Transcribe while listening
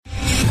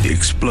The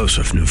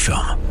explosive new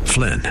film,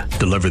 Flynn,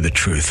 deliver the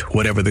truth,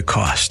 whatever the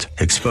cost,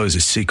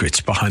 exposes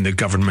secrets behind the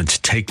government's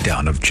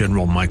takedown of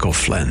General Michael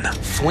Flynn.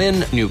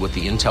 Flynn knew what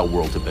the intel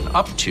world had been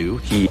up to.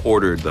 He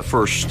ordered the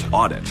first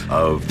audit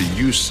of the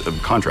use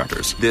of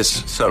contractors.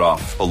 This set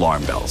off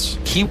alarm bells.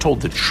 He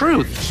told the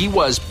truth. He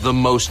was the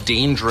most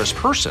dangerous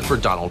person for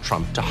Donald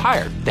Trump to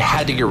hire. They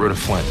had to get rid of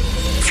Flynn.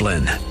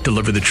 Flynn,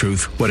 deliver the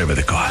truth, whatever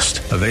the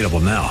cost. Available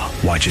now.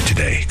 Watch it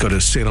today. Go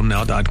to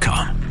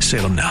salemnow.com.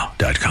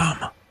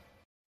 salemnow.com.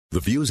 The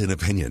views and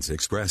opinions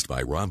expressed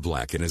by Rob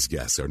Black and his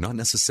guests are not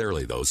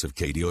necessarily those of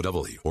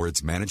KDOW or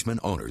its management,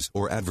 owners,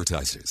 or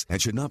advertisers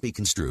and should not be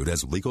construed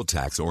as legal,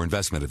 tax, or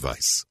investment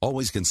advice.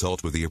 Always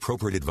consult with the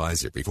appropriate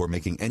advisor before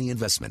making any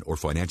investment or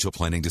financial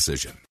planning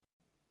decision.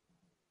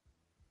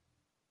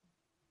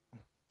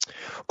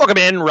 Welcome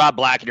in, Rob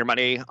Black and Your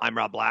Money. I'm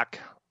Rob Black.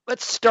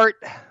 Let's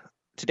start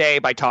today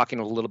by talking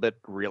a little bit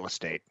real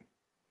estate.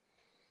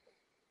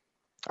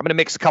 I'm going to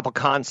mix a couple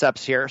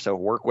concepts here, so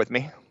work with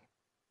me.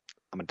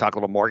 I'm going to talk a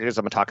little mortgages.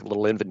 I'm going to talk a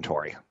little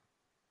inventory.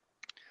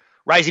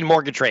 Rising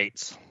mortgage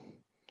rates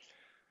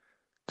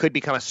could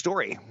become a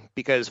story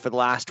because for the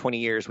last 20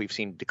 years, we've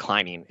seen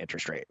declining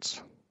interest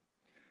rates.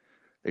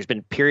 There's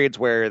been periods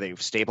where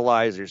they've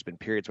stabilized. There's been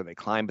periods where they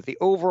climb. But the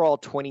overall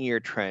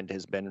 20-year trend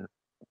has been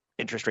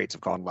interest rates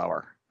have gone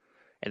lower.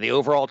 And the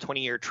overall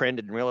 20-year trend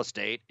in real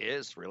estate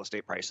is real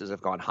estate prices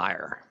have gone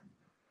higher.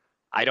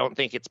 I don't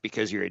think it's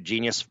because you're a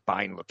genius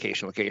buying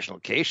location.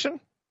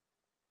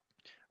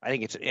 I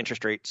think it's an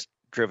interest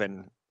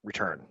rates-driven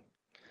return.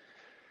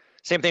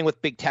 Same thing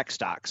with big tech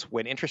stocks.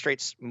 When interest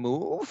rates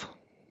move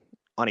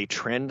on a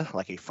trend,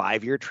 like a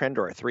 5-year trend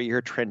or a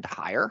 3-year trend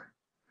higher,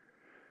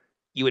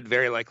 you would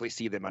very likely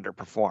see them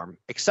underperform,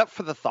 except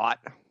for the thought,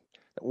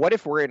 what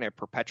if we're in a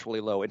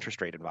perpetually low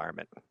interest rate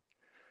environment?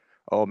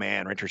 Oh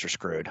man, renters are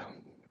screwed.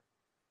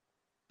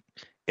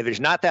 If there's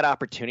not that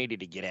opportunity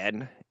to get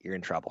in, you're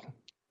in trouble.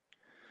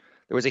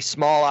 There was a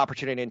small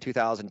opportunity in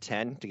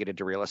 2010 to get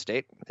into real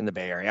estate in the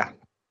Bay Area.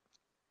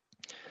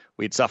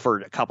 We'd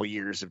suffered a couple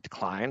years of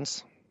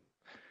declines.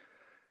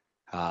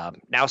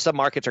 Now some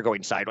markets are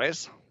going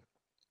sideways,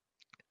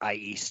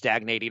 i.e.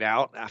 stagnating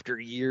out after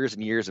years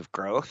and years of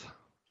growth,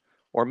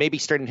 or maybe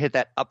starting to hit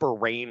that upper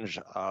range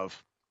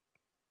of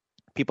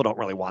people don't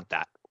really want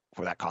that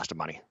for that cost of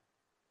money.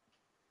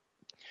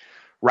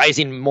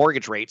 Rising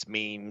mortgage rates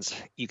means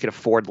you can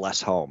afford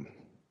less home.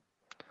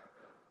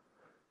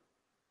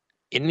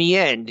 In the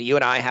end, you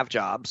and I have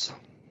jobs.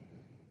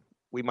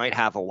 We might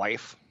have a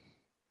wife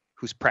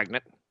who's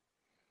pregnant.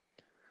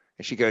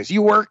 And she goes,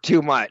 you work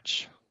too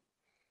much.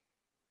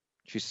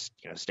 She's,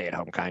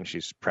 stay-at-home kind.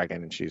 She's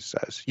pregnant, and she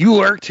says, you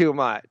work too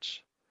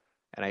much.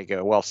 And I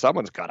go, well,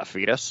 someone's got to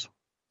feed us.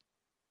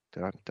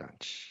 Dun, dun.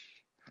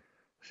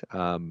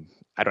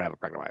 I don't have a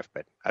pregnant wife,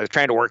 but I was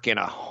trying to work in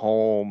a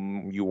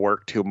home. You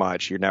work too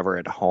much. You're never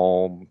at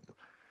home.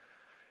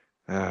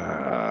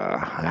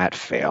 That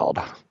failed.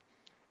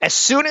 As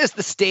soon as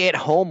the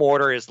stay-at-home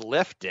order is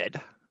lifted,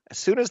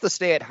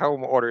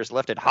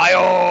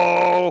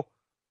 hi-oh,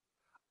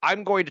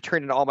 I'm going to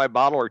turn in all my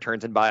bottle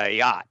returns and buy a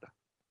yacht.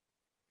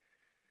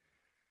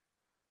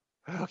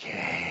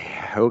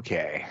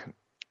 Okay.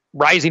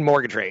 Rising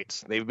mortgage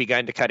rates. They've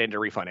begun to cut into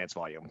refinance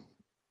volume.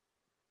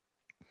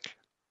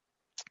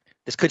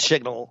 This could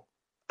signal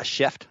a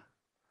shift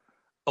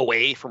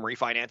away from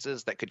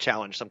refinances that could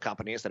challenge some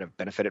companies that have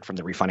benefited from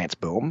the refinance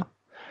boom.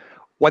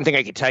 One thing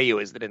I can tell you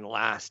is that in the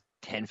last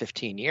 10,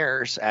 15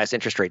 years, as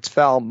interest rates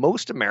fell,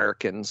 most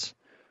Americans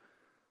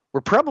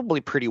were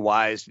probably pretty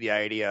wise to the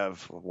idea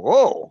of,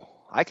 whoa,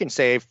 I can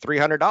save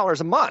 $300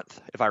 a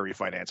month if I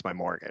refinance my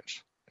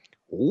mortgage.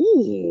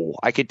 Ooh,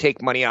 I could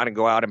take money out and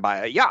go out and buy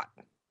a yacht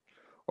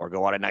or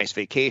go on a nice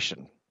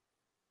vacation.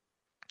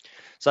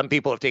 Some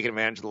people have taken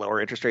advantage of the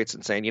lower interest rates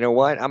and saying, you know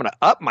what, I'm going to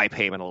up my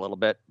payment a little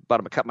bit, but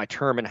I'm going to cut my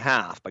term in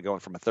half by going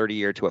from a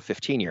 30-year to a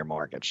 15-year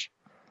mortgage.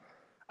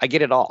 I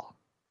get it all.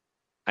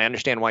 I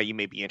understand why you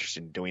may be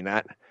interested in doing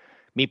that.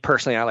 Me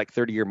personally, I like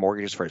 30-year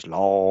mortgages for as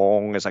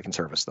long as I can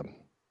service them.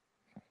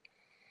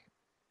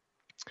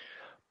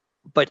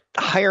 But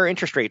higher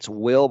interest rates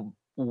will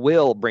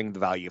bring the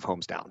value of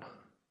homes down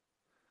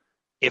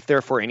if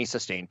they're for any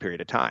sustained period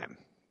of time.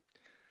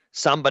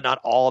 Some, but not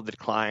all of the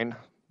decline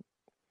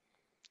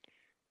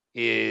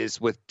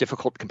is with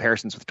difficult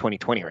comparisons with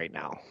 2020 right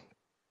now.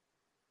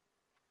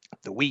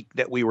 The week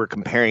that we were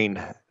comparing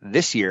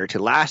this year to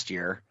last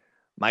year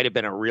might have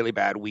been a really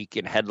bad week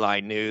in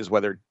headline news,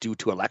 whether due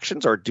to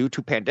elections or due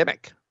to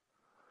pandemic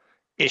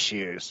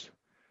issues.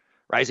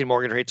 Rising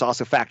mortgage rates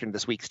also factored in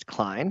this week's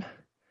decline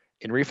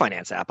in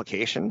refinance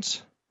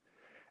applications.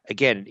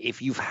 Again,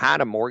 if you've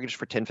had a mortgage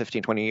for 10,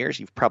 15, 20 years,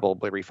 you've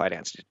probably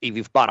refinanced it. If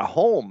you've bought a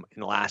home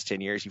in the last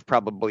 10 years, you've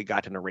probably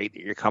gotten a rate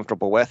that you're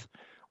comfortable with,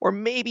 or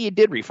maybe you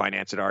did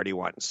refinance it already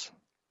once.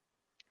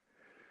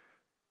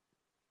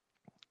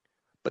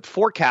 But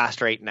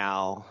forecast right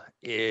now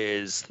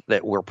is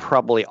that we're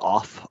probably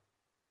off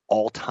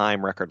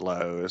all-time record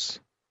lows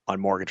on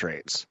mortgage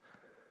rates,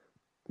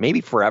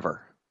 maybe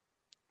forever.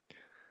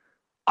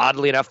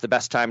 Oddly enough, the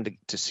best time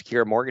to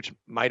secure a mortgage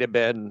might have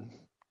been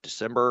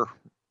December,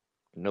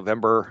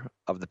 November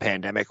of the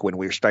pandemic, when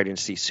we were starting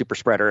to see super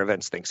spreader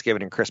events,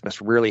 Thanksgiving and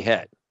Christmas really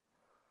hit.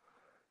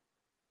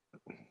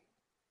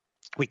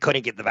 We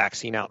couldn't get the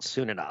vaccine out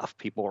soon enough.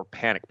 People were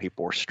panicked.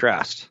 People were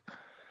stressed.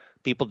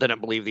 People didn't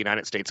believe the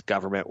United States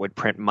government would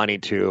print money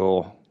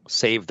to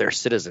save their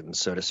citizens,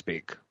 so to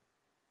speak.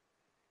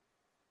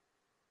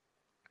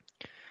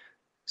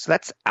 So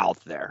that's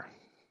out there.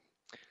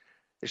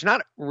 There's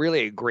not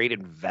really a great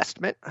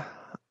investment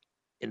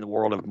in the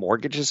world of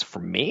mortgages for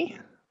me.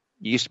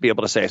 You used to be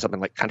able to say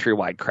something like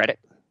Countrywide Credit,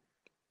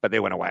 but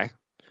they went away.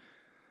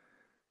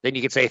 Then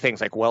you could say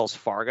things like Wells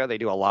Fargo. They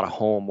do a lot of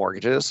home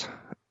mortgages,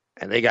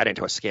 and they got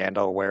into a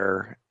scandal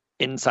where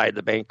inside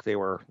the bank they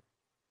were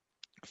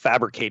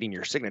fabricating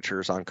your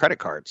signatures on credit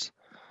cards,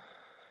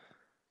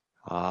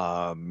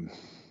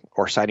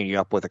 or signing you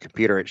up with a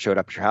computer. It showed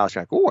up at your house.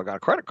 You're like, oh, I got a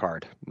credit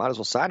card. Might as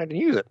well sign it and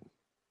use it.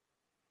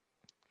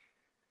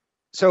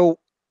 So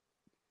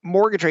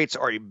mortgage rates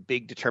are a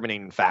big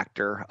determining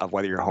factor of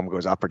whether your home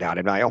goes up or down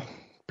in value,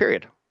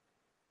 period.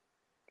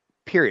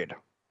 And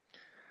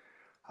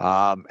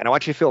I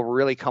want you to feel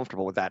really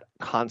comfortable with that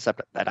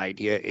concept, that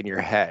idea in your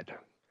head.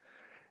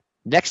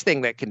 Next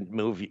thing that can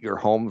move your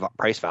home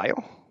price value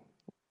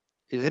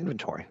is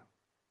inventory.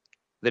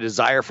 The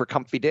desire for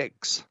comfy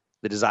digs,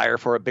 the desire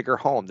for a bigger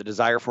home, the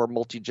desire for a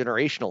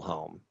multi-generational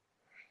home.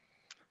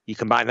 You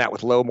combine that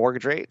with low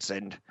mortgage rates,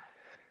 and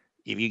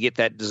if you get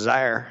that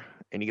desire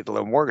and you get the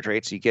low mortgage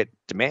rates, you get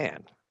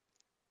demand.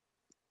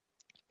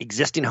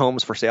 Existing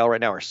homes for sale right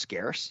now are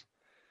scarce.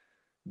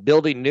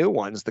 Building new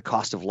ones, the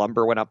cost of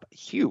lumber went up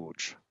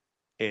huge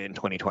in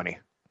 2020.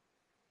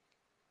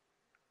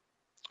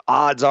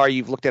 Odds are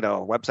you've looked at a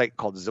website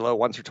called Zillow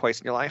once or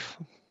twice in your life.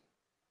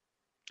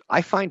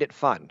 I find it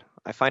fun.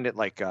 I find it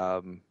like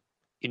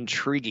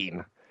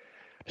intriguing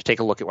to take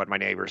a look at what my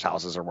neighbors'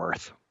 houses are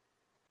worth.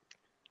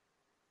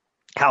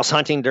 House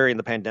hunting during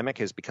the pandemic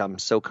has become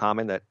so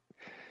common that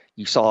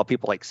you saw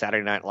people like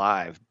Saturday Night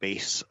Live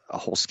base a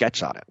whole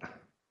sketch on it.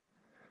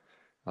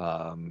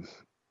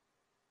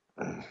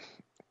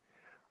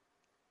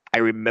 I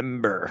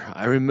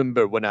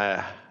remember when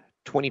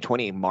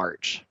 2020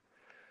 March,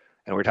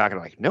 and we're talking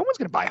like, no one's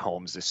going to buy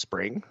homes this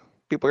spring.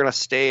 People are going to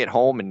stay at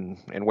home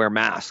and wear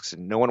masks,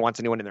 and no one wants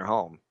anyone in their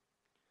home.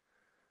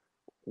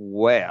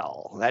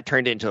 Well, that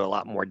turned into a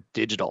lot more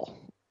digital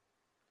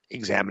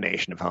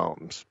examination of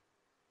homes.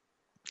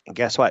 And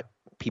guess what?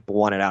 People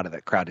wanted out of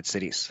the crowded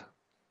cities.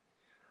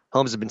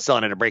 Homes have been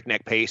selling at a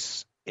breakneck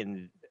pace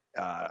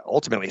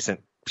ultimately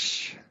since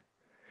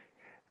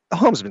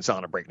homes have been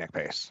selling at a breakneck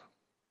pace.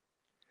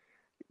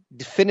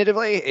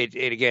 Definitively,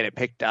 it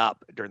picked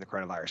up during the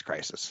coronavirus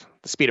crisis.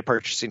 The speed of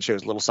purchasing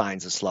shows little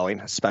signs of slowing,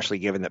 especially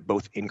given that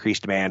both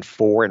increased demand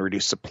for and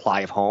reduced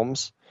supply of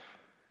homes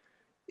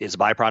is a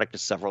byproduct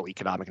of several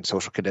economic and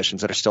social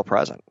conditions that are still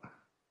present.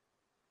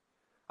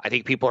 I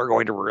think people are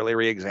going to really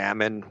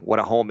re-examine what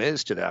a home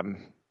is to them.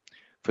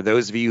 For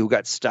those of you who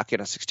got stuck in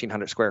a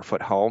 1,600 square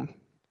foot home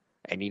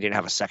and you didn't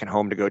have a second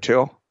home to go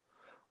to,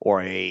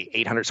 or a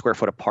 800 square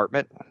foot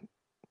apartment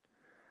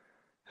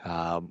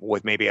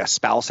with maybe a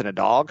spouse and a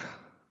dog,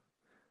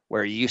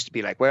 where you used to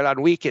be like, well,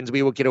 on weekends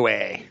we will get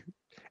away.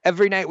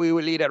 Every night we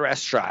will eat at a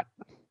restaurant.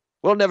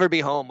 We'll never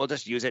be home. We'll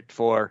just use it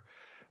for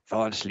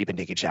falling asleep and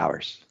taking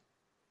showers.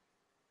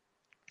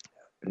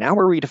 Now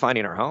we're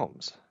redefining our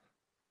homes.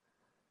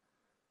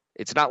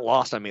 It's not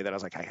lost on me that I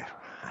was like,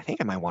 I think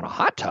I might want a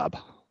hot tub.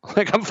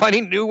 Like, I'm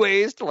finding new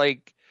ways to,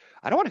 like,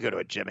 I don't want to go to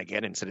a gym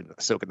again and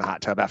soak in the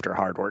hot tub after a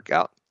hard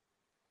workout.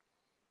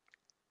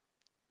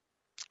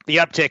 The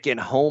uptick in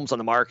homes on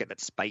the market that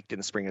spiked in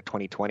the spring of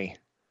 2020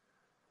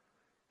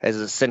 has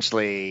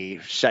essentially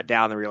shut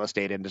down the real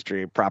estate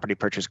industry. Property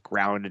purchase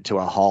grounded to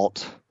a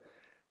halt.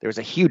 There was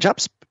a huge up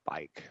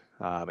spike.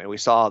 And we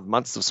saw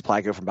months of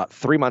supply go from about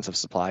 3 months of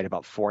supply to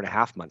about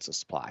 4.5 months of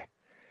supply.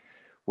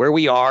 Where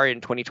we are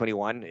in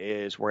 2021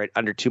 is we're at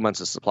under 2 months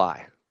of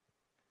supply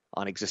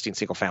on existing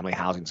single-family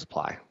housing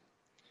supply.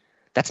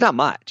 That's not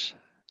much.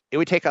 It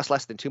would take us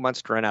less than 2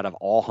 months to run out of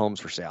all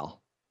homes for sale,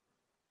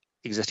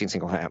 existing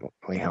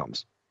single-family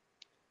homes.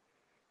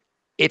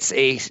 It's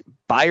a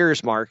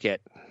buyer's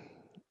market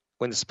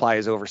when the supply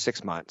is over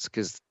 6 months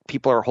because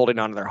people are holding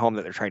on to their home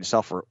that they're trying to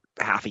sell for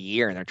half a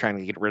year and they're trying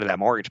to get rid of that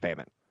mortgage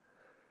payment.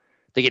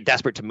 They get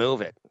desperate to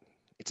move it.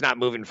 It's not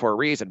moving for a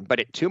reason, but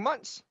at 2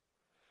 months,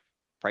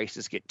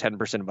 prices get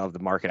 10% above the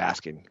market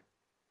asking.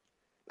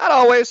 Not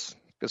always.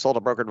 Consult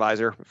a broker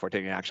advisor before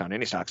taking action on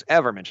any stocks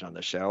ever mentioned on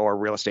this show, or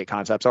real estate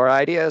concepts or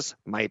ideas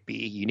might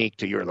be unique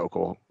to your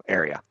local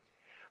area.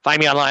 Find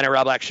me online at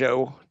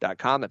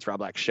robblackshow.com. That's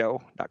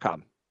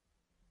robblackshow.com.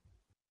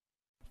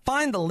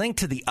 Find the link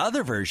to the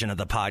other version of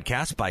the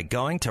podcast by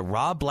going to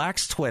Rob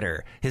Black's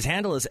Twitter. His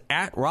handle is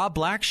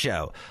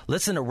 @RobBlackShow.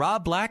 Listen to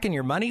Rob Black and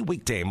Your Money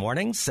weekday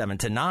mornings, 7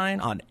 to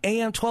 9 on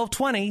AM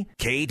 1220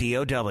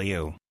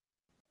 KDOW.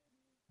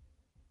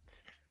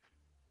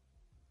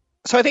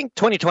 So I think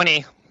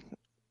 2020,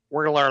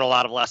 we're going to learn a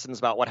lot of lessons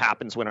about what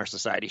happens when our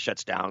society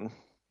shuts down.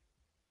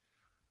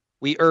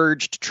 We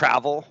urge to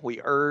travel. We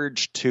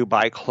urge to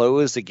buy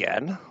clothes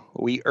again.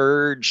 We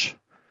urge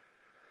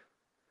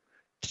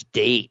To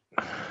date,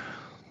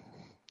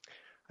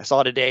 I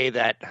saw today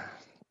that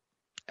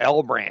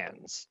L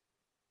Brands,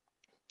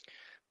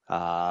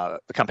 the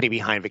company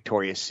behind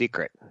Victoria's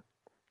Secret,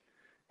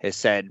 has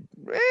said,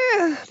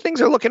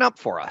 things are looking up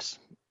for us.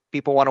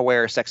 People want to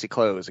wear sexy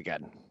clothes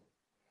again.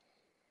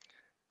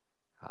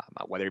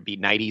 Whether it be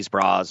nighties,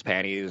 bras,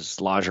 panties,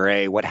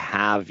 lingerie, what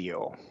have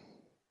you.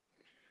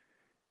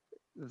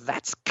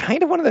 That's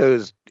kind of one of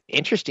those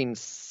interesting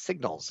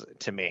signals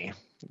to me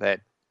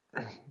that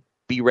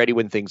be ready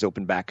when things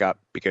open back up,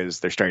 because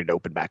they're starting to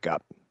open back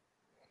up.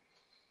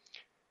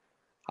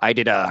 I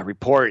did a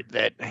report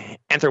that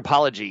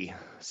Anthropologie,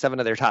 7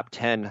 of their top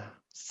 10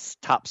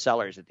 top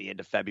sellers at the end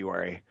of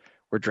February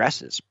were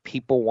dresses.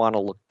 People want to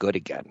look good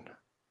again.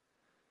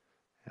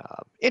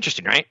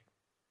 Interesting, right?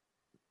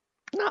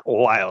 Not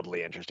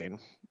wildly interesting,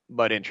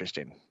 but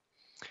interesting.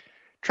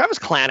 Travis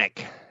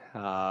Kalanick,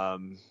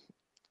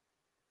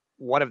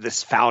 one of the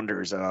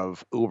founders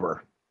of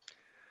Uber,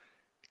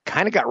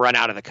 kind of got run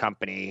out of the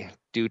company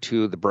due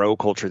to the bro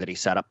culture that he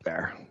set up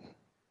there.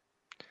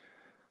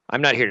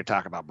 I'm not here to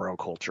talk about bro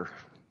culture.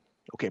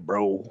 Okay,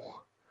 bro.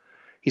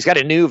 He's got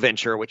a new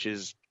venture, which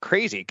is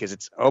crazy because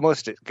it's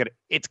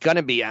going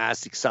to be as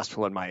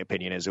successful, in my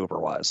opinion, as Uber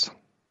was.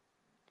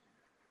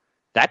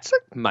 That's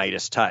a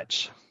Midas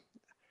touch.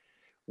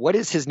 What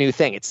is his new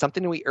thing? It's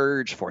something we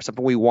urge for,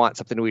 something we want,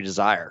 something we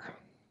desire.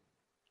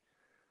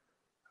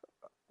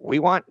 We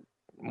want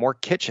more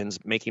kitchens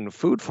making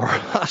food for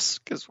us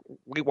because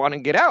we want to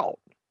get out.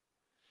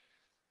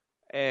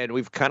 And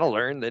we've kind of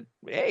learned that,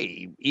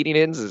 hey, eating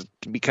in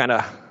can be kind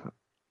of,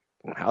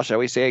 how shall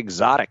we say,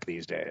 exotic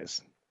these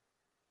days.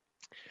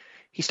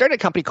 He started a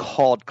company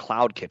called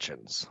Cloud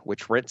Kitchens,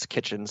 which rents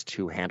kitchens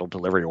to handle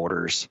delivery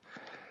orders,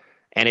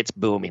 and it's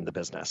booming the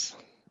business.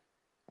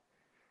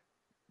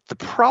 The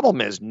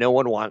problem is no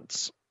one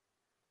wants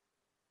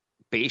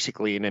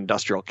basically an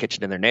industrial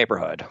kitchen in their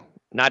neighborhood,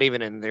 not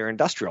even in their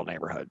industrial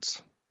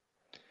neighborhoods.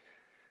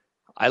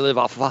 I live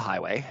off of a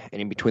highway, and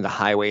in between the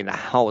highway and the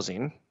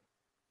housing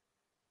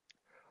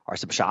are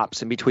some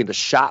shops. In between the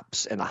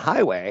shops and the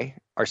highway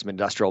are some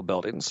industrial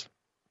buildings.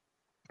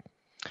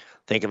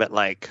 Think of it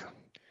like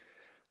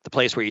the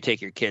place where you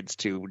take your kids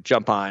to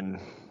jump on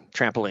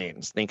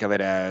trampolines. Think of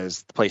it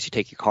as the place you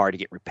take your car to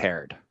get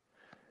repaired.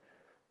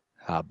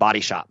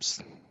 Body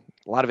shops.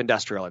 A lot of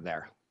industrial in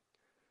there.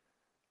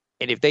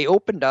 And if they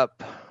opened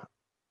up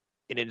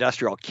an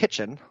industrial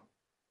kitchen,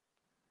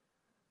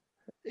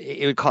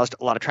 it would cause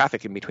a lot of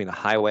traffic in between the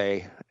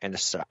highway and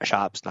the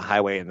shops, the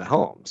highway and the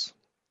homes.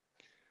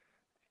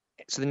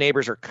 So the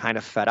neighbors are kind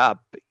of fed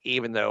up,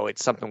 even though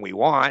it's something we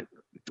want.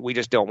 We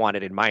just don't want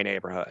it in my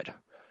neighborhood.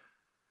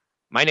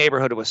 My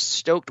neighborhood was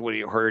stoked when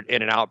you heard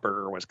In-N-Out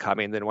Burger was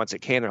coming. Then once it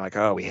came, they're like,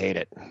 oh, we hate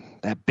it.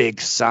 That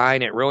big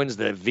sign, it ruins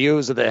the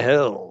views of the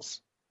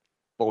hills.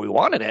 But we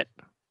wanted it,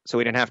 so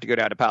we didn't have to go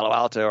down to Palo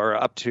Alto or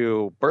up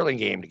to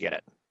Burlingame to get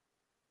it.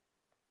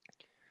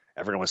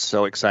 Everyone was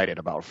so excited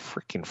about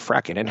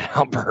fracking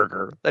In-N-Out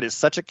Burger. That is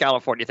such a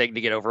California thing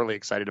to get overly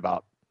excited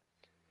about.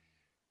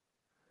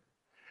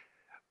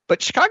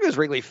 But Chicago's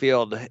Wrigley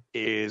Field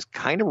is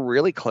kind of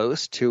really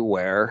close to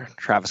where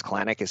Travis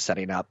Kalanick is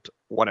setting up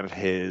one of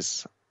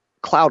his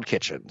cloud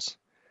kitchens.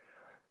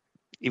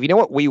 If you know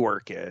what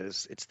WeWork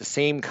is, it's the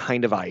same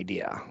kind of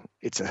idea.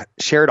 It's a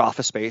shared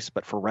office space,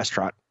 but for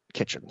restaurant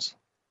kitchens.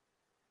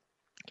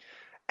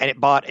 And it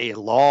bought a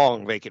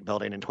long vacant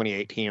building in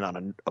 2018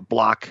 on a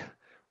block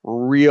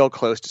real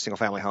close to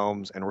single-family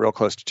homes and real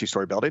close to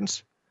two-story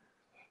buildings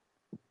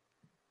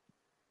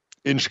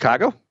in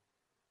Chicago.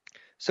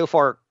 So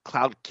far,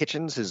 Cloud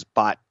Kitchens has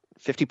bought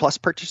 50-plus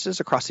purchases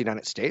across the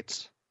United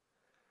States.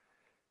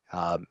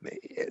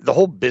 The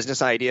whole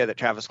business idea that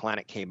Travis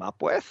Kalanick came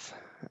up with,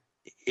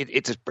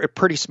 it's a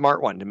pretty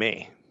smart one to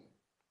me.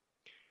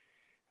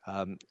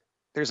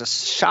 There's a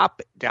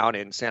shop down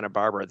in Santa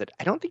Barbara that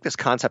I don't think this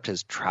concept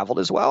has traveled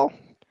as well.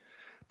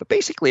 But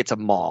basically, it's a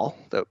mall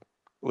that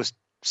was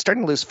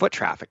starting to lose foot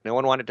traffic. No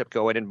one wanted to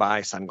go in and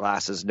buy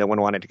sunglasses. No one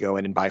wanted to go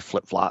in and buy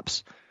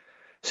flip-flops.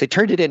 So they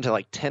turned it into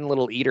like 10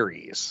 little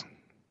eateries.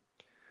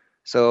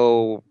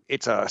 So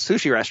it's a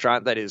sushi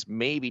restaurant that is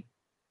maybe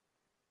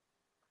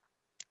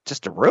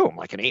just a room,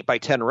 like an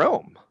 8x10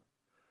 room.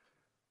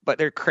 But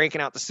they're cranking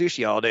out the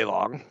sushi all day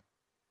long.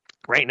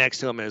 Right next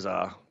to them is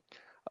a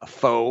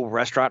faux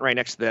restaurant. Right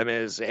next to them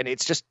and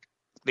it's just,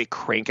 they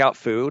crank out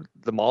food.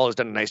 The mall has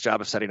done a nice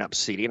job of setting up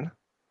seating.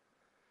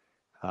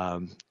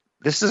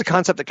 This is a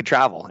concept that could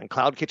travel, and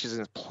Cloud Kitchens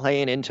is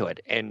playing into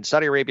it. And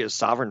Saudi Arabia's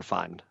sovereign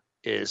fund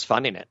is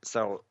funding it.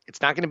 So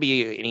it's not going to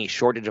be any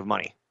shortage of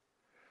money.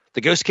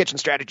 The ghost kitchen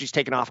strategy is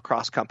taken off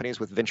across companies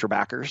with venture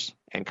backers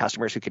and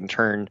customers who can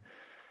turn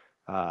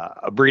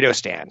a burrito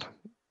stand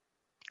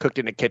cooked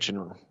in a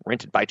kitchen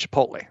rented by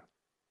Chipotle,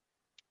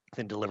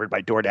 then delivered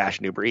by DoorDash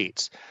and Uber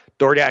Eats.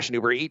 DoorDash and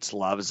Uber Eats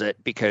loves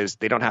it because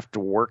they don't have to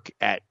work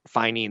at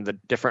finding the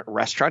different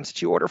restaurants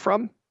that you order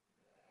from.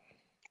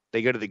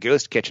 They go to the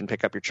ghost kitchen,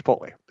 pick up your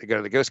Chipotle. They go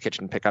to the ghost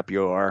kitchen, pick up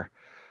your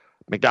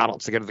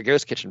McDonald's. They go to the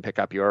ghost kitchen, pick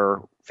up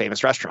your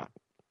famous restaurant.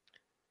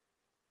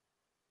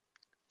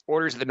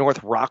 Orders at the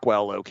North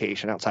Rockwell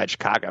location outside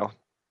Chicago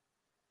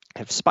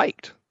have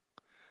spiked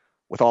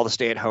with all the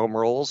stay-at-home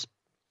rules.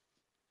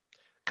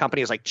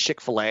 Companies like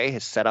Chick-fil-A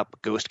has set up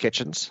ghost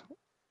kitchens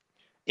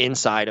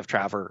inside of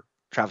Travis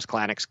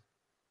Kalanick's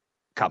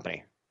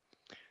company.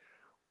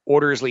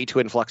 Orders lead to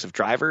influx of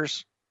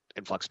drivers.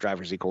 Influx of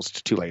drivers equals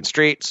to two-lane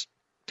streets.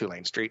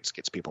 Two-lane streets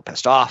gets people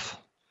pissed off.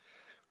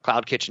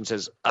 Cloud Kitchens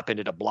has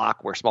upended a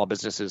block where small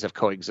businesses have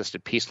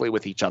coexisted peacefully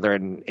with each other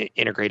and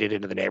integrated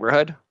into the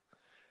neighborhood.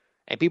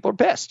 And people are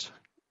pissed.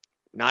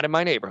 Not in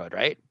my neighborhood,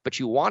 right? But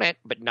you want it,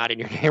 but not in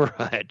your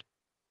neighborhood.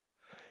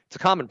 It's a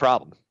common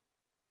problem.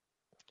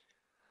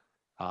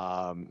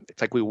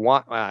 It's like we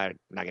want, I'm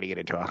not going to get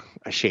into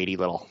a shady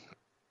little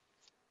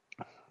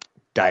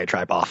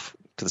diatribe off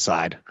to the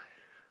side.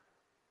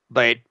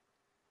 But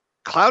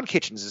Cloud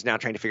Kitchens is now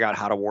trying to figure out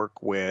how to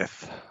work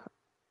with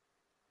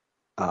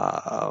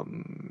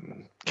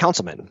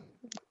councilmen,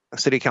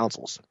 city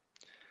councils.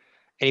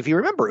 And if you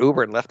remember,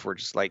 Uber and Lyft were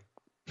just like,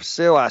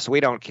 sue us, we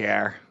don't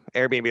care.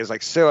 Airbnb is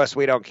like, sue us,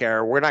 we don't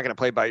care. We're not going to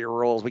play by your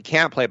rules. We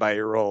can't play by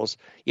your rules.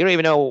 You don't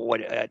even know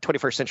what a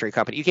 21st century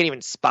company, you can't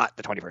even spot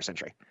the 21st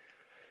century.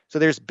 So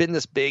there's been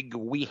this big,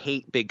 we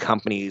hate big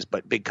companies,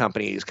 but big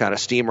companies kind of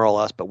steamroll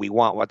us, but we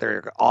want what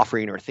they're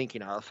offering or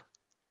thinking of.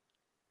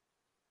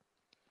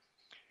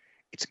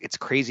 It's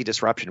crazy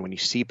disruption when you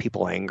see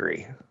people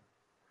angry.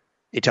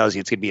 It tells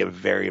you it's going to be a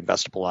very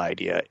investable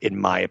idea, in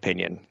my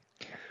opinion.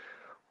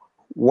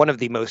 One of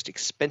the most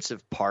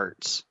expensive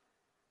parts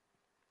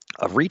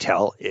of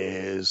retail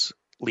is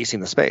leasing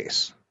the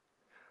space.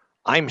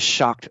 I'm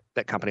shocked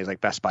that companies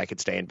like Best Buy could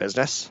stay in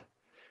business.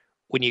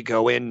 When you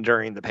go in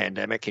during the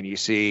pandemic and you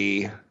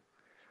see,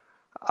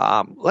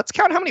 let's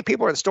count how many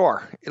people are in the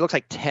store. It looks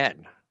like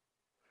 10.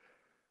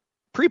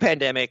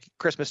 Pre-pandemic,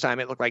 Christmas time,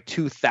 it looked like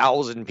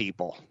 2,000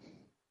 people.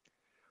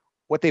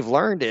 What they've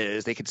learned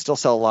is they could still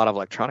sell a lot of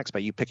electronics by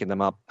you picking them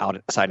up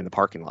outside in the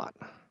parking lot.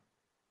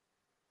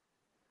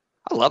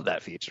 I love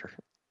that feature.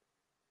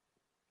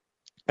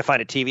 I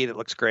find a TV that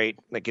looks great,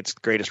 that gets the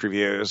greatest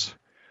reviews.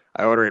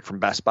 I order it from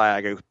Best Buy.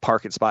 I go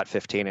park at spot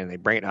 15 and they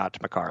bring it out to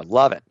my car.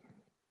 Love it.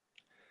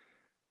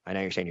 I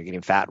know you're saying you're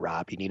getting fat,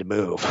 Rob. You need to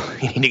move.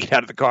 You need to get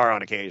out of the car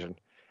on occasion.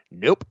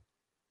 Nope.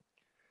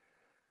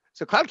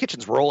 So Cloud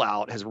Kitchen's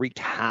rollout has wreaked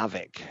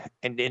havoc.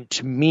 And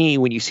to me,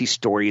 when you see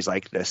stories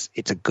like this,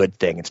 it's a good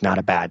thing. It's not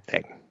a bad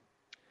thing.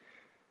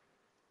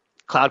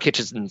 Cloud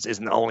Kitchens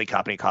isn't the only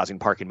company causing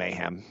parking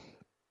mayhem.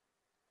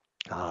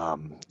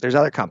 There's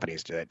other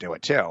companies that do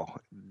it too.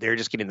 They're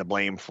just getting the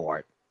blame for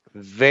it.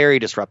 Very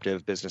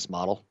disruptive business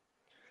model.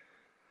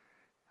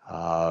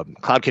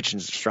 Cloud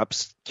Kitchens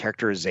disrupts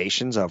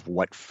characterizations of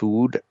what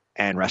food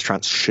and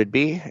restaurants should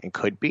be and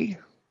could be.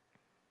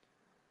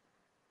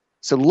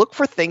 So look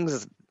for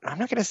things. I'm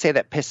not going to say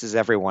that pisses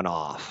everyone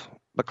off,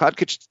 but Cloud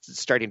Kitchen is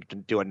starting to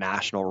do a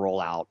national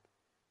rollout,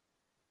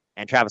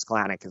 and Travis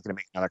Kalanick is going to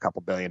make another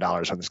couple $2 billion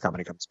when this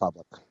company comes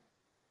public.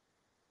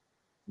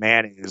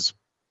 Man is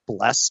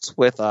blessed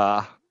with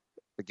the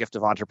gift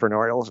of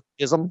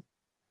entrepreneurialism.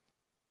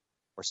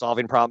 We're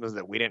solving problems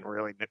that we didn't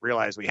really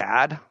realize we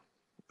had.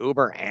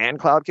 Uber and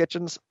Cloud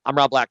Kitchens. I'm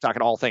Rob Black,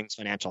 talking all things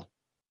financial.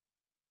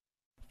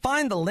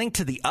 Find the link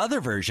to the other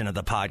version of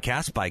the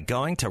podcast by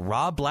going to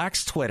Rob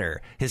Black's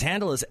Twitter. His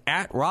handle is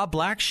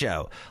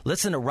 @RobBlackShow.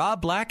 Listen to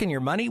Rob Black and Your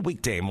Money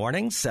weekday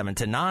mornings, 7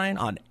 to 9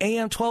 on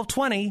AM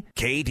 1220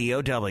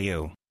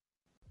 KDOW.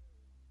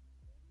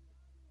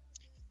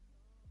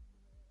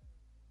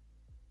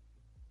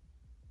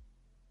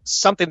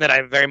 Something that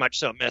I very much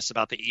so miss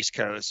about the East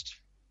Coast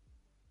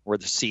were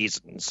the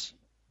seasons.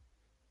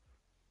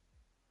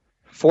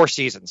 4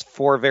 seasons,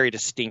 4 very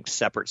distinct,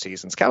 separate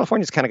seasons.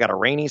 California's kind of got a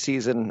rainy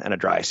season and a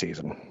dry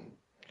season.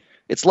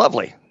 It's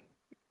lovely.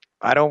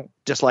 I don't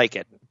dislike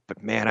it,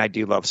 but man, I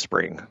do love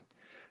spring. And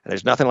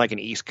there's nothing like an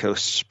East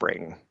Coast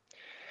spring.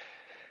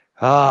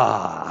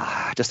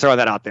 Just throwing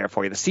that out there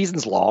for you. The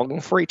seasons long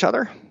for each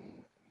other.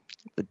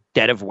 The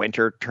dead of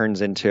winter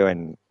turns into,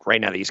 and right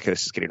now the East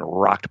Coast is getting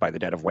rocked by the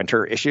dead of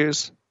winter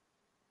issues.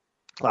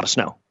 A lot of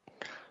snow,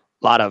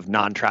 a lot of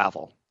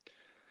non-travel,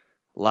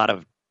 a lot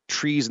of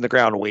trees in the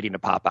ground waiting to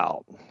pop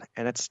out.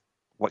 And that's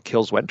what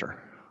kills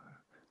winter.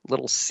 A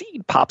little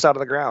seed pops out of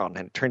the ground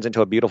and it turns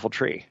into a beautiful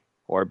tree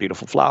or a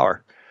beautiful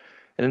flower.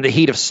 And then the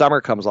heat of summer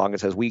comes along and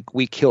says, we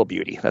kill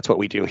beauty. That's what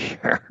we do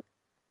here.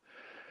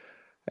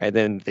 And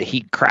then the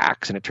heat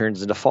cracks and it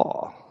turns into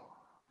fall.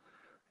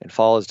 And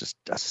fall is just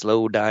a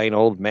slow dying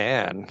old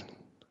man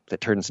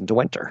that turns into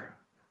winter.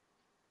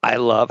 I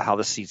love how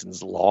the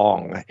seasons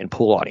long and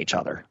pull on each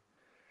other.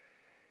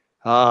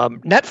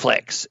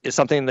 Netflix is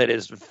something that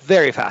is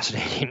very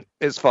fascinating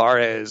as far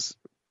as,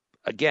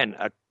 again,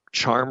 a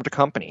charmed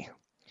company.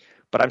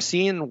 But I'm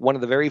seeing one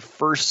of the very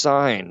first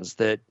signs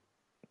that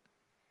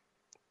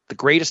the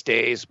greatest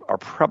days are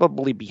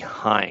probably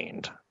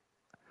behind.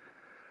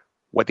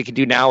 What they can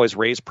do now is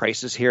raise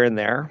prices here and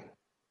there,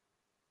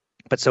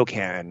 but so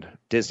can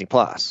Disney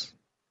Plus.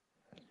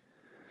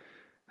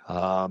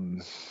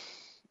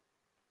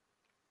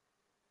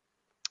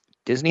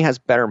 Disney has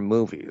better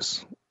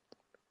movies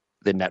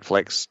than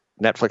Netflix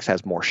Netflix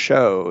has more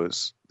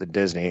shows than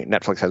Disney.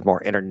 Netflix has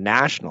more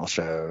international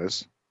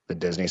shows than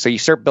Disney. So you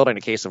start building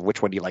a case of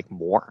which one do you like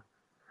more.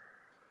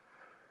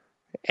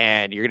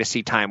 And you're going to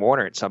see Time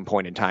Warner at some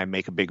point in time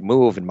make a big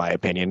move, in my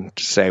opinion,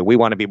 to say we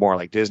want to be more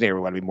like Disney or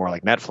we want to be more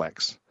like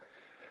Netflix.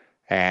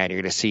 And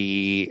you're going to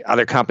see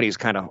other companies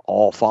kind of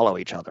all follow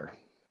each other.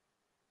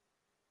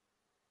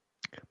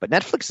 But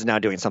Netflix is now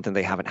doing something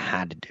they haven't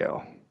had to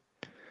do.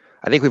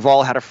 I think we've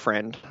all had a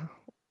friend,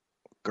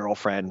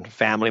 girlfriend,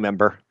 family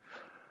member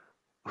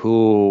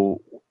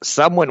who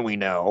someone we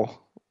know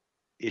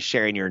is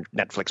sharing your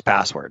Netflix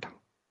password.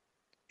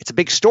 It's a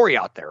big story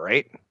out there,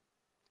 right?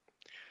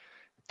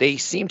 They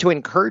seem to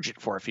encourage it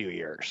for a few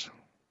years.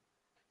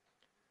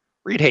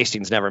 Reed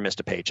Hastings never missed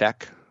a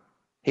paycheck.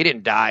 He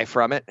didn't die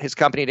from it. His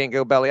company didn't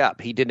go belly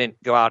up. He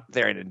didn't go out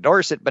there and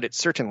endorse it, but it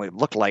certainly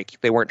looked like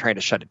they weren't trying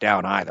to shut it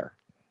down either.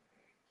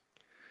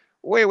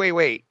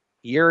 Wait.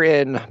 You're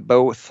in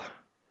both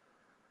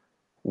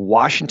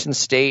Washington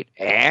State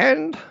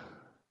and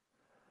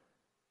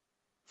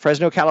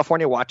Fresno,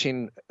 California,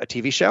 watching a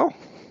TV show?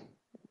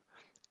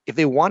 If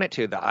they wanted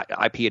to, the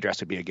IP address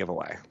would be a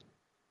giveaway.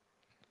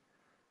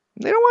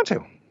 They don't want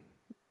to.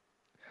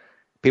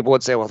 People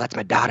would say, well, that's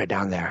my daughter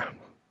down there.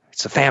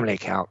 It's a family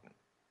account.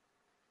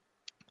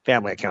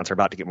 Family accounts are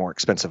about to get more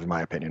expensive, in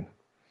my opinion.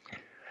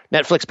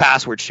 Netflix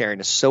password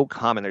sharing is so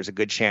common, there's a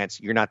good chance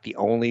you're not the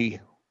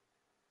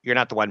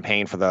one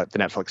paying for the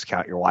Netflix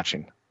account you're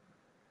watching.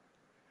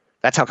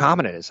 That's how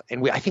common it is.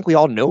 And I think we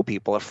all know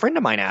people. A friend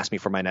of mine asked me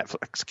for my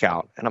Netflix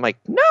account, and I'm like,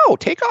 no,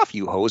 take off,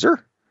 you hoser.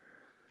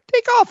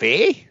 Take off,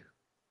 eh?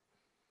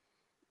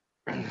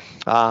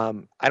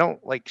 I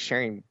don't like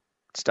sharing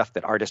stuff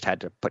that artists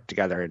had to put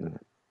together and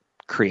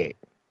create.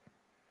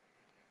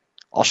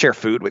 I'll share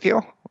food with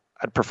you.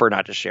 I'd prefer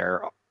not to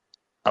share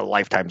a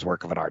lifetime's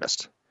work of an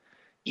artist,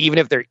 even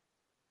if they're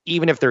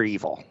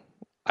evil.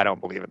 I don't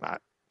believe in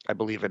that. I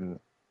believe in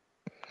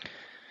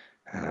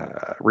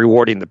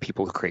rewarding the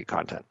people who create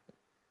content.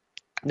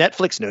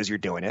 Netflix knows you're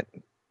doing it.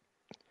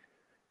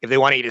 If they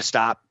wanted you to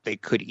stop, they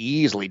could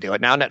easily do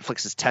it. Now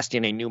Netflix is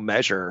testing a new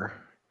measure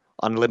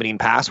on limiting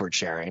password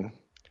sharing,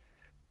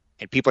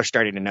 and people are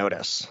starting to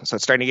notice. So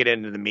it's starting to get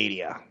into the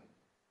media.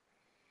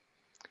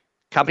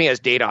 Company has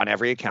data on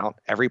every account,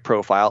 every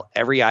profile,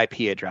 every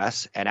IP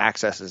address, and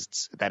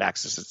accesses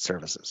its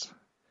services.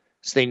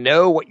 So they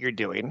know what you're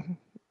doing.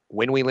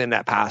 When we lend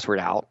that password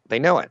out, they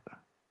know it.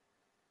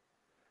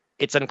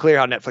 It's unclear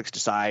how Netflix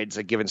decides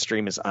a given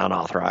stream is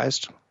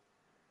unauthorized.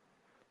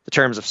 The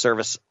terms of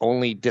service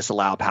only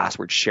disallow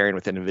password sharing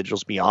with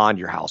individuals beyond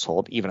your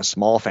household. Even a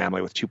small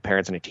family with 2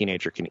 parents and a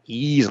teenager can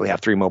easily have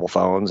 3 mobile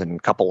phones and a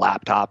couple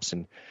laptops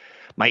and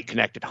might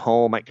connect at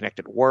home, might connect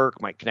at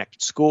work, might connect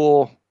at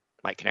school,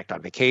 might connect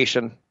on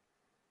vacation.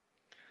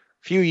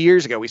 A few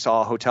years ago, we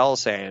saw a hotel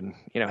saying,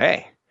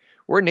 hey,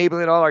 we're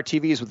enabling all our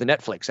TVs with the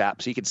Netflix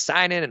app so you can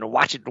sign in and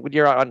watch it when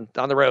you're on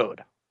the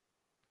road.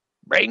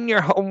 Bring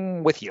your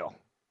home with you.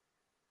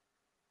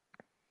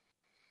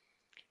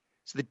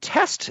 So the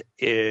test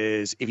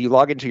is if you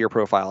log into your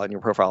profile, and your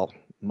profile,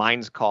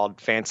 mine's called,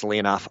 fancily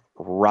enough,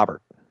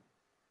 Robert.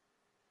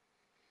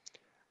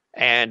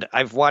 And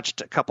I've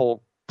watched a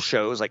couple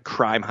shows like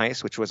Crime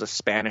Heist, which was a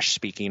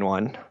Spanish-speaking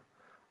one.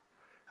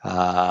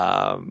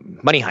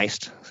 Money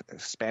Heist,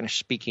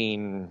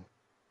 Spanish-speaking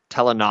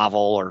telenovel,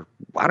 or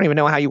I don't even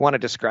know how you want to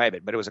describe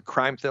it, but it was a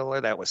crime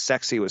thriller that was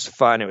sexy, it was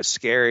fun, it was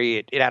scary,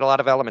 it had a lot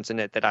of elements in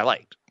it that I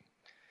liked.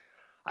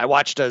 I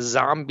watched a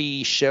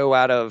zombie show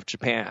out of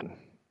Japan,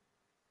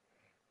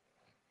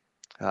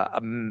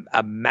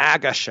 a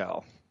MAGA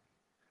show.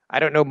 I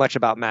don't know much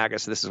about MAGA,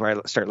 so this is where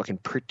I start looking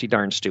pretty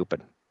darn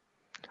stupid.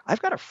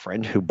 I've got a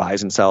friend who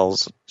buys and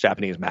sells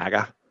Japanese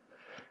MAGA.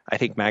 I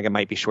think MAGA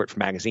might be short for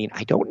magazine.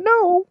 I don't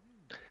know.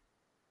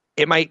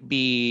 It might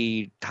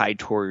be tied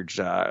towards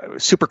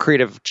super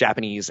creative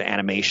Japanese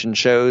animation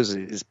shows.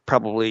 Is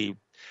probably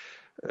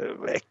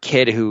a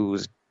kid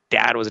whose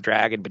dad was a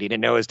dragon, but he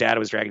didn't know his dad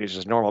was a dragon. He was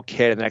just a normal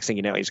kid. And the next thing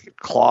you know, he's got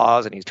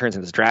claws and he turns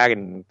into this dragon.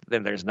 And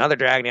then there's another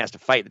dragon. He has to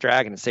fight the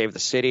dragon and save the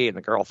city. And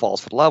the girl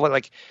falls in love with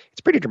it.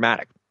 It's pretty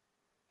dramatic.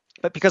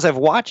 But because I've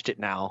watched it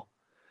now,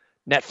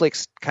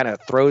 Netflix kind of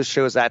throws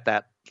shows like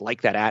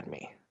that at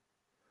me.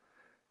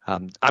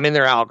 I'm in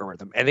their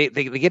algorithm, and they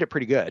get it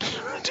pretty good,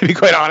 to be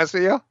quite honest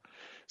with you.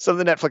 Some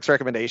of the Netflix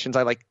recommendations,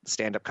 I like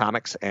stand-up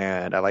comics,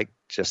 and I like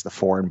just the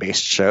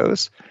foreign-based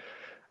shows.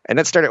 And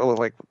that started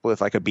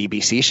with like a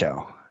BBC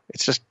show.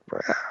 It's just,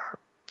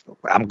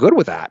 I'm good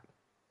with that.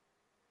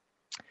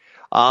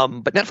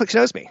 But Netflix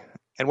knows me,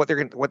 and what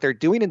they're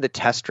doing in the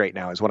test right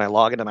now is when I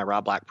log into my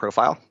Rob Black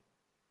profile,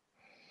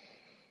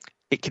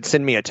 it can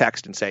send me a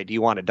text and say, "Do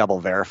you want to double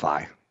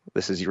verify?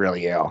 This is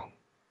really you."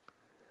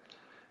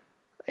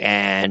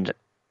 And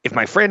if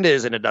my friend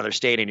is in another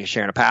state and he's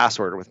sharing a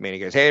password with me and he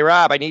goes, "Hey,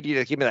 Rob, I need you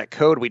to give me that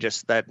code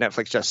that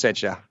Netflix just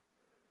sent you."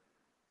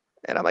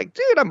 And I'm like,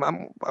 "Dude,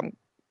 I'm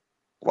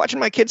watching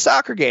my kid's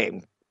soccer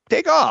game.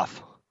 Take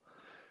off."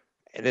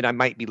 And then I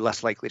might be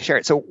less likely to share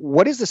it. So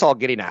what is this all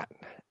getting at?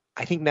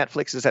 I think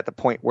Netflix is at the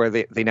point where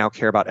they now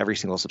care about every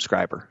single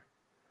subscriber.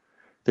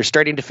 They're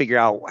starting to figure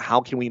out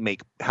how can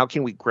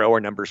we grow our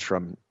numbers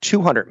from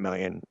 200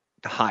 million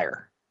to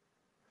higher.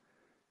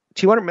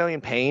 200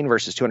 million paying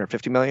versus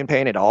 250 million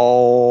paying, it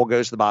all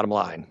goes to the bottom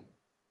line.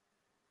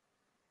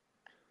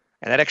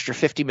 And that extra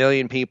 50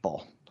 million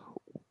people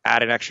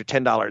add an extra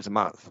 $10 a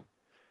month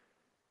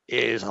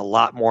is a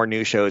lot more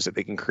new shows that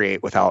they can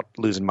create without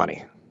losing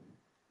money.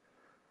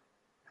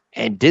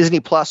 And Disney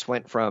Plus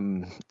went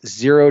from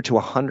 0 to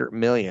 100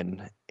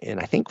 million in,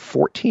 I think,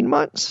 14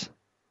 months,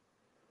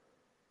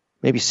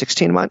 maybe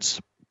 16 months.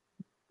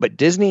 But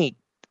Disney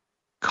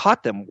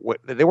caught them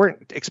what they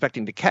weren't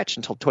expecting to catch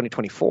until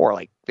 2024.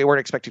 Like, they weren't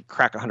expecting to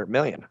crack 100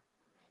 million.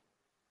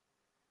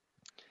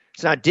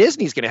 So now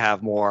Disney's going to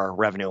have more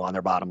revenue on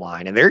their bottom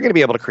line, and they're going to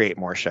be able to create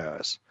more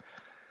shows.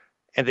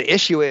 And the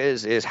issue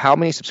is how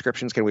many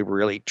subscriptions can we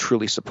really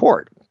truly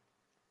support?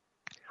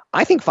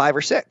 I think 5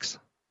 or 6.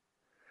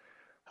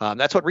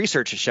 That's what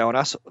research is showing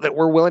us, that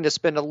we're willing to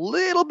spend a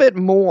little bit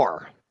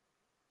more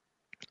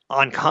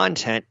on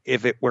content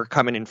if we're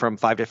coming in from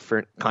 5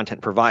 different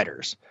content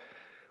providers.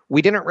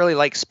 We didn't really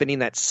like spending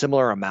that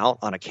similar amount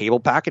on a cable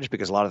package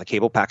because a lot of the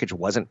cable package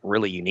wasn't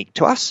really unique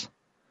to us.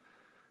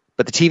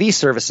 But the TV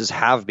services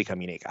have become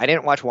unique. I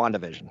didn't watch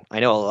WandaVision. I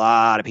know a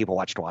lot of people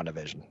watched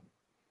WandaVision.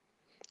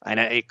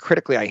 And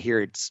critically, I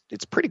hear it's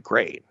pretty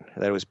great.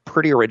 That it was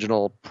pretty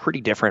original,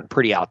 pretty different,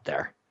 pretty out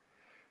there.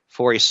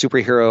 For a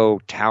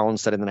superhero town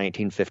set in the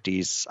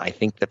 1950s, I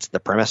think that's the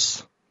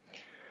premise.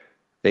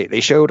 They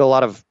showed a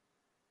lot of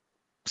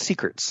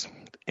secrets,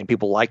 and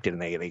people liked it,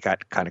 and they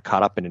got kind of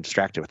caught up and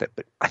distracted with it.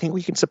 But I think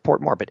we can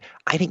support more. But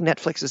I think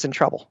Netflix is in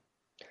trouble.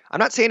 I'm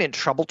not saying in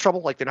trouble,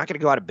 like they're not going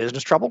to go out of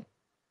business trouble.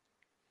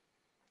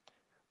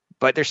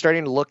 But they're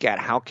starting to look at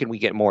how can we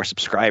get more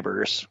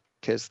subscribers,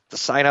 because the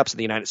signups in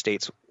the United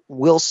States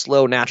will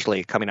slow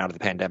naturally coming out of the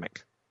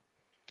pandemic.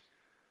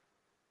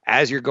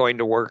 As you're going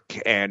to work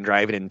and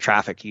driving in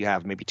traffic, you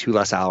have maybe 2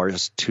 less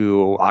hours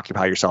to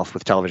occupy yourself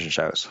with television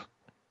shows.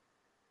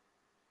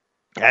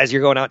 As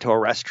you're going out to a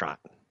restaurant,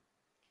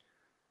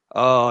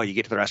 you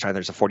get to the restaurant,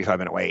 there's a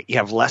 45-minute wait. You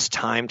have less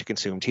time to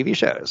consume TV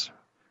shows.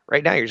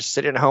 Right now, you're just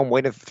sitting at home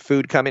waiting for the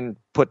food come in,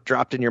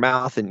 dropped in your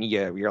mouth, and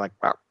you're like,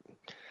 wow,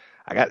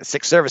 I got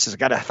 6 services. I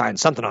got to find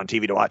something on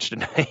TV to watch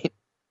tonight.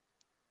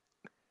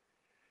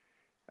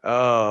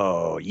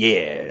 Oh,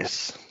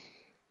 yes.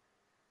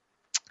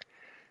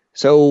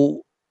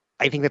 So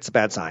I think that's a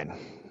bad sign.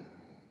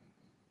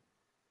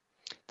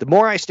 The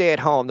more I stay at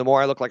home, the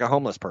more I look like a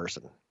homeless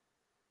person.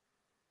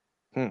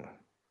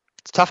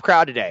 It's a tough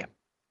crowd today.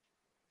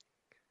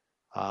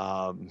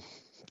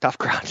 Tough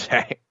crowd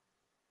today.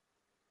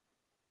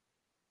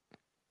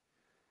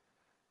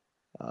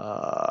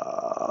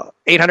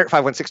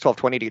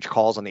 800-516-1220 to get your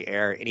calls on the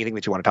air. Anything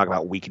that you want to talk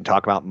about, we can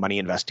talk about. Money,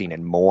 investing,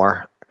 and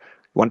more.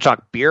 You want to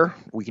talk beer?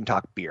 We can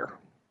talk beer.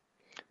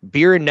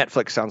 Beer and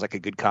Netflix sounds like a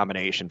good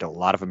combination to a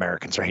lot of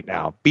Americans right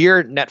now.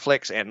 Beer,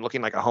 Netflix, and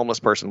looking like a homeless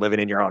person living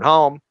in your own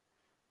home.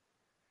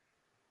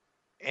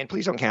 And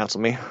please don't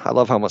cancel me. I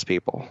love homeless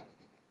people.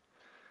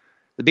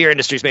 The beer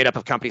industry is made up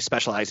of companies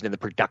specializing in the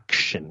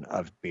production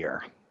of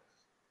beer.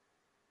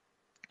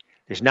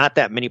 There's not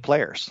that many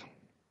players.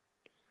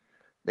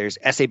 There's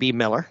SAB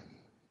Miller.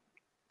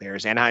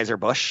 There's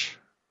Anheuser-Busch,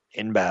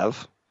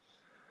 InBev,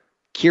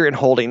 Kirin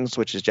Holdings,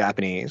 which is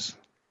Japanese.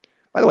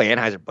 By the way,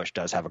 Anheuser-Busch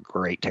does have a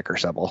great ticker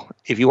symbol.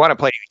 If you want to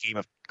play a game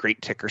of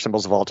great ticker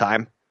symbols of all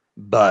time,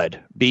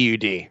 Bud,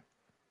 B-U-D.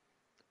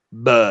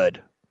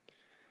 Bud.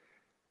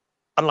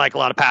 Unlike a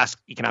lot of past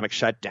economic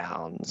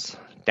shutdowns,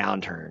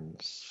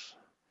 downturns,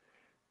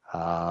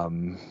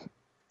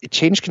 it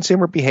changed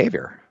consumer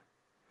behavior,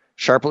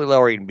 sharply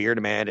lowering beer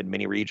demand in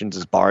many regions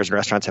as bars and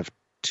restaurants have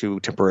to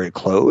temporarily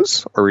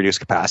close or reduce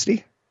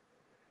capacity.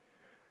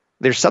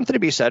 There's something to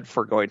be said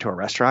for going to a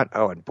restaurant.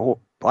 Oh, and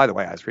by the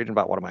way, I was reading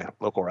about one of my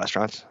local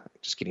restaurants,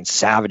 just getting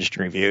savaged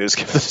in reviews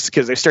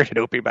because they started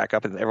opening back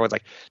up and everyone's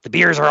like, the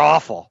beers are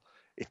awful.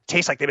 It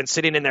tastes like they've been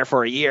sitting in there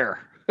for a year.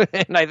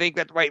 And I think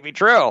that might be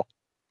true.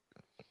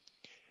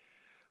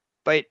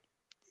 But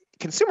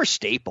consumer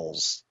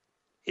staples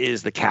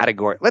is the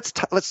category. Let's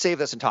save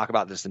this and talk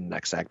about this in the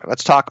next segment.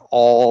 Let's talk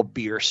all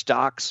beer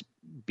stocks,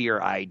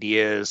 beer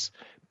ideas,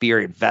 beer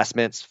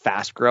investments,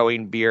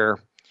 fast-growing beer.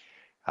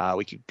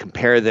 We can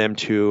compare them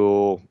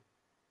to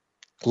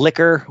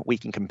liquor. We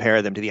can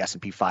compare them to the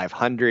S&P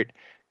 500.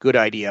 Good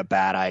idea,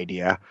 bad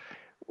idea.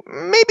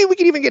 Maybe we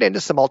can even get into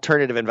some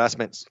alternative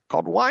investments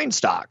called wine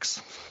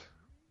stocks.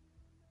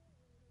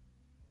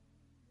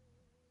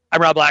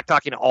 I'm Rob Black,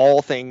 talking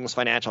all things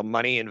financial,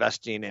 money,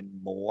 investing,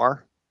 and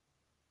more.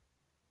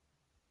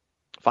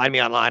 Find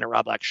me online at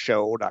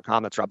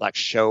robblackshow.com. That's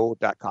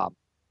robblackshow.com.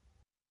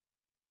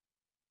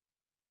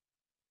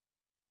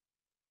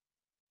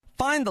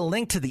 Find the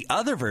link to the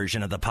other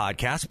version of the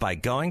podcast by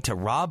going to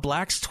Rob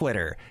Black's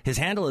Twitter. His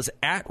handle is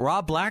at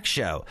Rob Black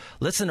Show.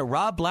 Listen to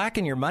Rob Black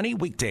and Your Money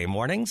weekday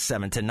mornings,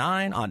 7 to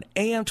 9 on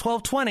AM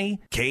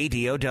 1220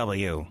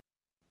 KDOW.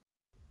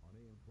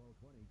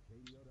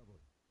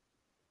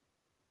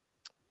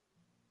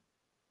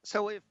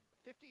 So if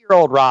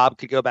 50-year-old Rob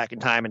could go back in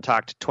time and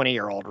talk to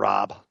 20-year-old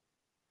Rob,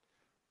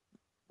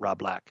 Rob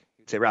Black.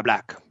 You'd say, Rob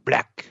Black,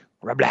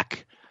 Rob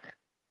Black.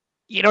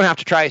 You don't have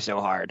to try so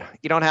hard.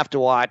 You don't have to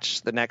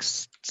watch the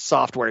next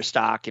software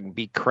stock and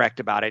be correct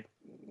about it.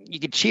 You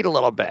can cheat a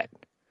little bit.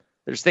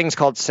 There's things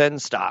called sin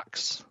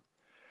stocks.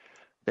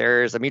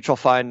 There's a mutual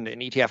fund, an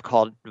ETF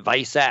called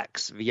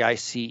VICEX,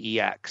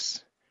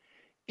 VICEX.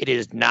 It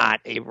is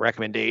not a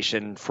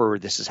recommendation for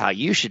this is how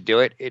you should do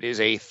it. It is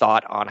a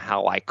thought on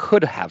how I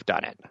could have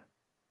done it.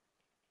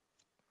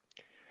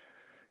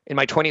 In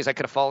my 20s, I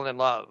could have fallen in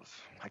love.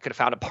 I could have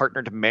found a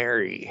partner to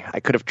marry. I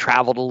could have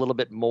traveled a little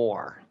bit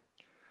more.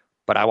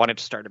 But I wanted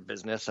to start a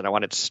business, and I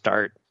wanted to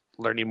start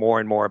learning more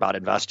and more about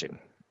investing.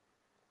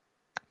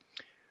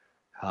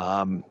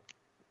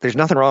 There's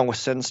nothing wrong with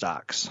sin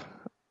stocks.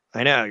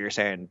 I know you're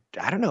saying,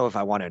 I don't know if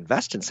I want to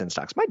invest in sin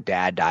stocks. My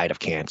dad died of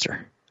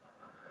cancer.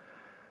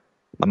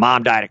 My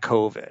mom died of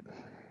COVID.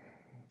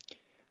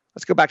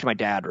 Let's go back to my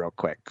dad real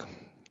quick. He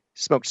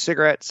smoked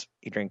cigarettes.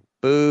 He drank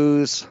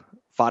booze,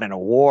 fought in a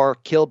war,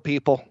 killed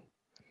people.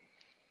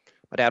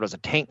 My dad was a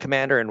tank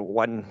commander in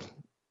one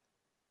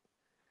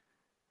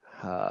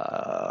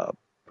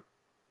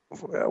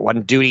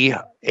duty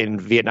in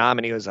Vietnam,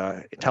 and he was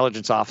an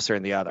intelligence officer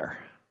in the other.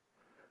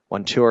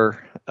 One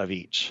tour of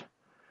each.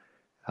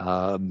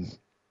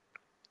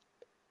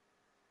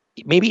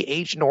 Maybe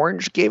Agent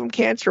Orange gave him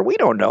cancer. We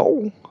don't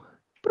know.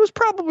 But it was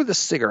probably the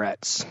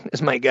cigarettes,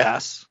 is my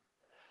guess.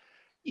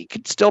 You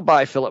could still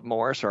buy Philip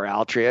Morris or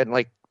Altria,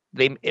 and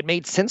it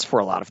made sense for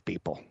a lot of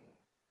people.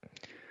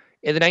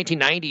 In the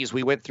 1990s,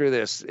 we went through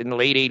this. In the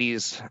late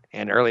 80s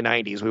and early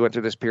 90s, we went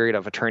through this period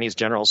of attorneys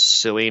general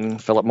suing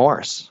Philip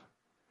Morris,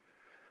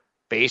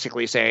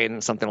 basically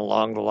saying something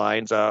along the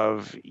lines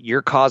of,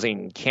 you're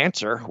causing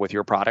cancer with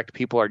your product.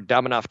 People are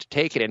dumb enough to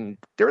take it. And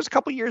there was a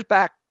couple years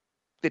back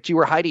that you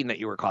were hiding that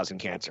you were causing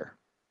cancer.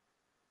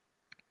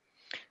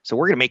 So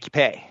we're going to make you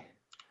pay.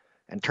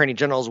 And attorney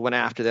generals went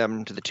after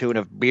them to the tune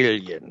of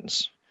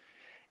billions.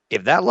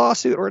 If that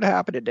lawsuit were to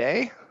happen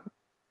today,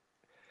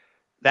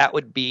 they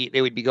would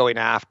be going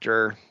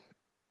after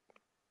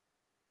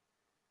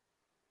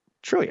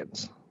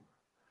trillions.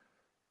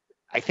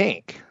 I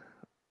think.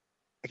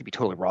 I could be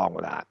totally wrong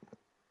with that.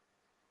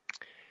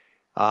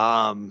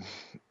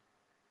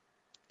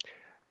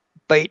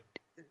 But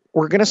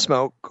we're going to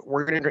smoke.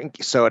 We're going to drink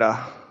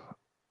soda,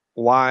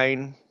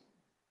 wine,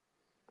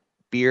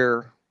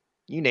 beer,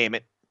 you name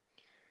it.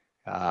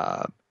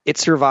 It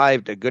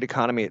survived a good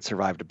economy. It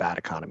survived a bad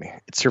economy.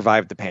 It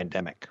survived the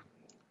pandemic.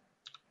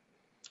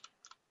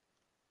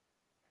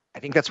 I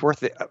think that's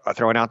worth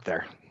throwing out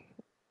there.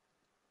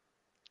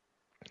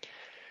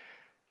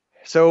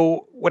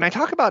 So when I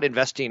talk about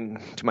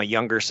investing to my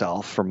younger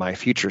self or my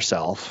future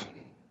self,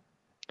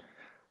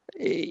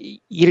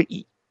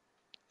 you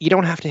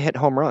don't have to hit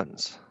home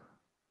runs.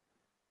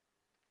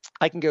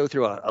 I can go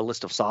through a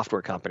list of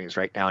software companies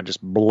right now and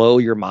just blow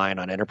your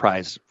mind on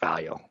enterprise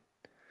value.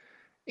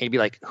 And you'd be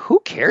like, who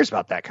cares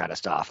about that kind of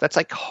stuff? That's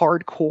like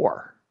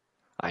hardcore.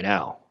 I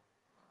know.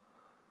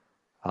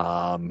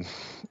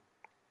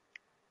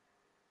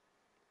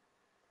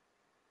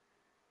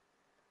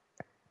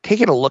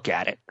 Taking a look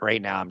at it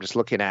right now, I'm just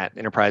looking at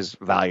enterprise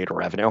value to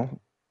revenue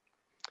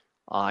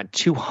on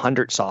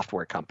 200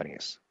 software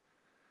companies.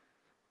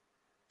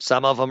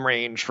 Some of them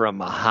range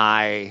from a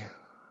high,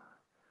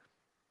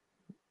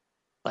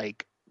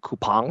 like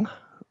Coupang,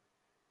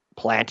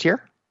 Palantir,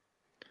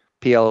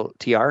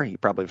 PLTR. You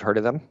probably have heard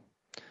of them.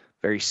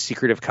 Very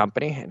secretive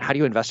company. And how do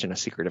you invest in a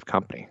secretive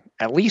company?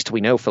 At least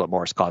we know Philip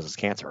Morris causes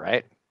cancer,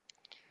 right?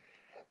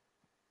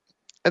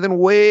 And then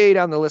way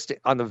down the list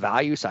on the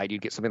value side,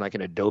 you'd get something like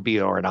an Adobe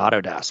or an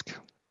Autodesk.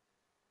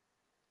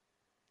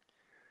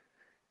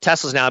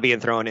 Tesla's now being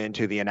thrown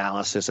into the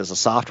analysis as a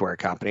software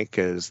company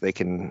because they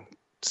can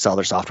sell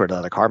their software to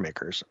other car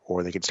makers,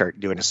 or they could start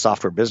doing a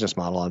software business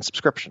model on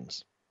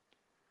subscriptions.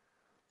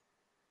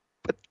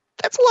 But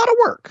that's a lot of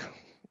work.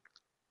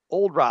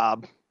 Old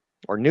Rob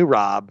or new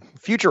Rob,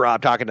 future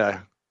Rob talking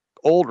to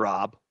old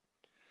Rob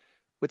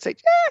would say,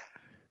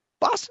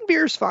 Boston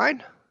beer is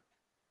fine.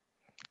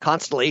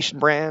 Constellation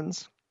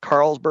Brands,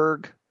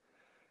 Carlsberg,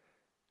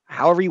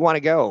 however you want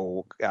to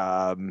go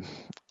on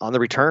the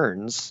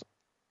returns.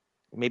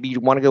 Maybe you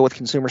want to go with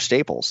consumer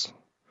staples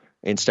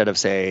instead of,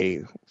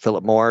 say,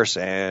 Philip Morris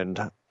and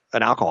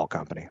an alcohol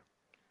company.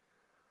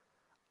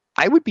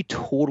 I would be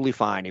totally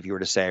fine if you were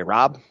to say,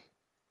 Rob,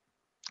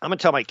 I'm going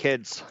to tell my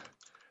kids,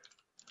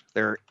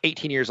 they're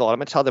 18 years old, I'm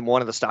going to tell them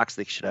one of the stocks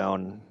they should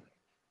own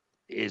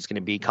is going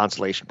to be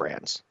Constellation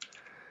Brands.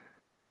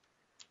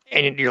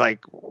 And you're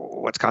like,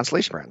 what's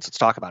Constellation Brands? Let's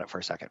talk about it for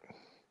a second.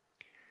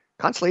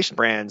 Constellation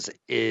Brands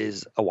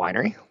is a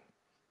winery,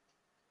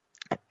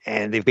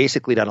 and they've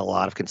basically done a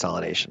lot of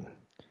consolidation.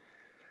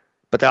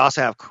 But they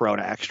also have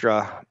Corona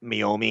Extra,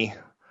 Meiomi,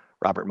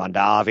 Robert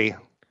Mondavi,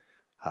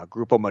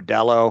 Grupo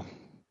Modelo.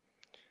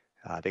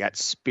 They got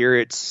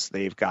spirits.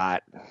 They've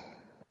got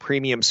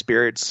premium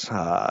spirits,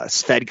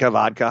 Svedka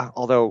vodka.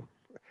 Although,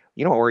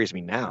 you know what worries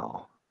me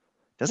now?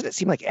 Doesn't it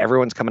seem like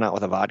everyone's coming out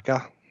with a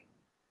vodka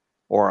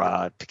or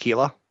a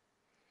tequila?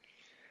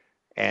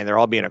 And they're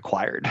all being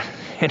acquired.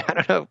 And I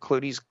don't know if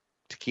Clooney's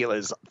tequila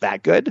is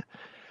that good.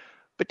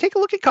 But take a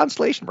look at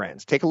Constellation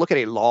Brands. Take a look at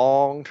a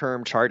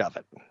long-term chart of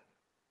it.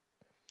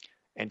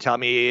 And tell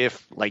me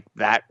if like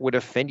that would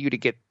offend you to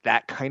get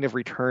that kind of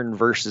return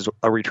versus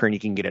a return you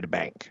can get at a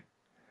bank.